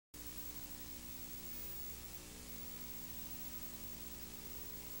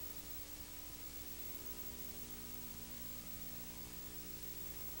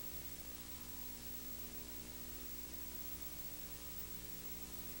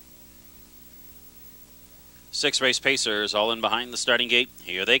6 race pacers all in behind the starting gate.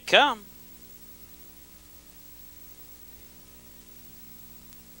 Here they come.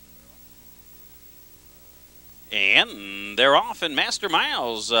 And they're off, and Master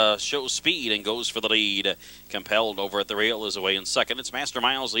Miles shows speed and goes for the lead. Compelled over at the rail is away in second. It's Master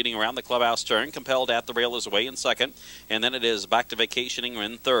Miles leading around the clubhouse turn. Compelled at the rail is away in second. And then it is Back to Vacationing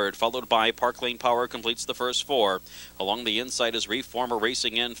in third, followed by Park Lane Power completes the first 4. Along the inside is Reformer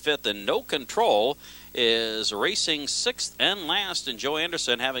racing in 5th, and No Control is racing 6th and last. And Joe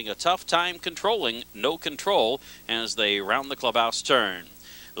Anderson having a tough time controlling No Control as they round the clubhouse turn.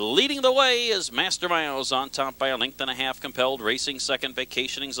 Leading the way is Master Miles on top by a length and a half. Compelled racing second.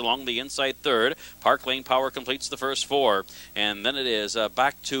 Vacationing's along the inside third. Park Lane Power completes the first 4. And then it is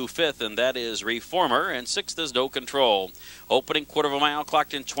back to 5th, and that is Reformer. And 6th is No Control. Opening quarter of a mile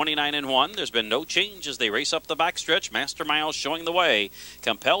clocked in 29 and 1. There's been no change as they race up the backstretch. Master Miles showing the way.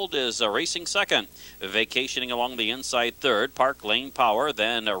 Compelled is racing second. Vacationing along the inside third. Park Lane Power,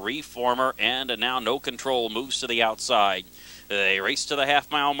 then a Reformer, and now No Control moves to the outside. They race to the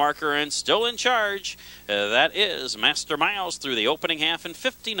half-mile marker and still in charge. That is Master Miles through the opening half in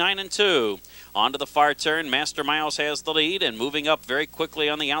 59 and 2. On to the far turn, Master Miles has the lead and moving up very quickly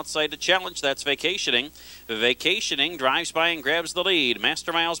on the outside to challenge. That's Vacationing. Vacationing drives by and grabs the lead.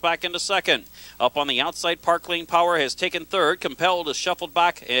 Master Miles back into second. Up on the outside, Park Lane Power has taken third. Compelled is shuffled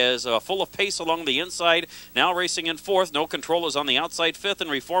back, is full of pace along the inside. Now racing in 4th. No Control is on the outside 5th,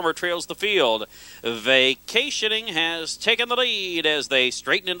 and Reformer trails the field. Vacationing has taken the lead as they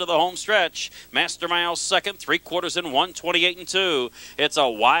straighten into the home stretch. Master Miles second, 3/4 in 1, 28 and 2. It's a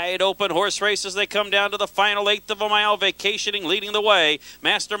wide open horse race as they come down to the final 1/8 of a mile. Vacationing leading the way.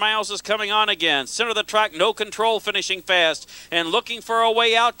 Master Miles is coming on again. Center of the track, No Control finishing fast and looking for a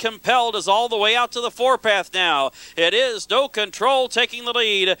way out. Compelled is all the way out to the 4-path now. It is No Control taking the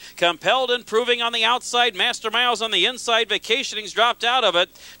lead. Compelled improving on the outside. Master Miles on the inside. Vacationing's dropped out of it.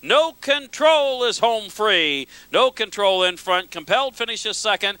 No Control is home free. No Control in front. Compelled finishes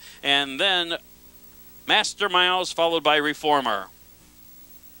second, and then Master Miles followed by Reformer.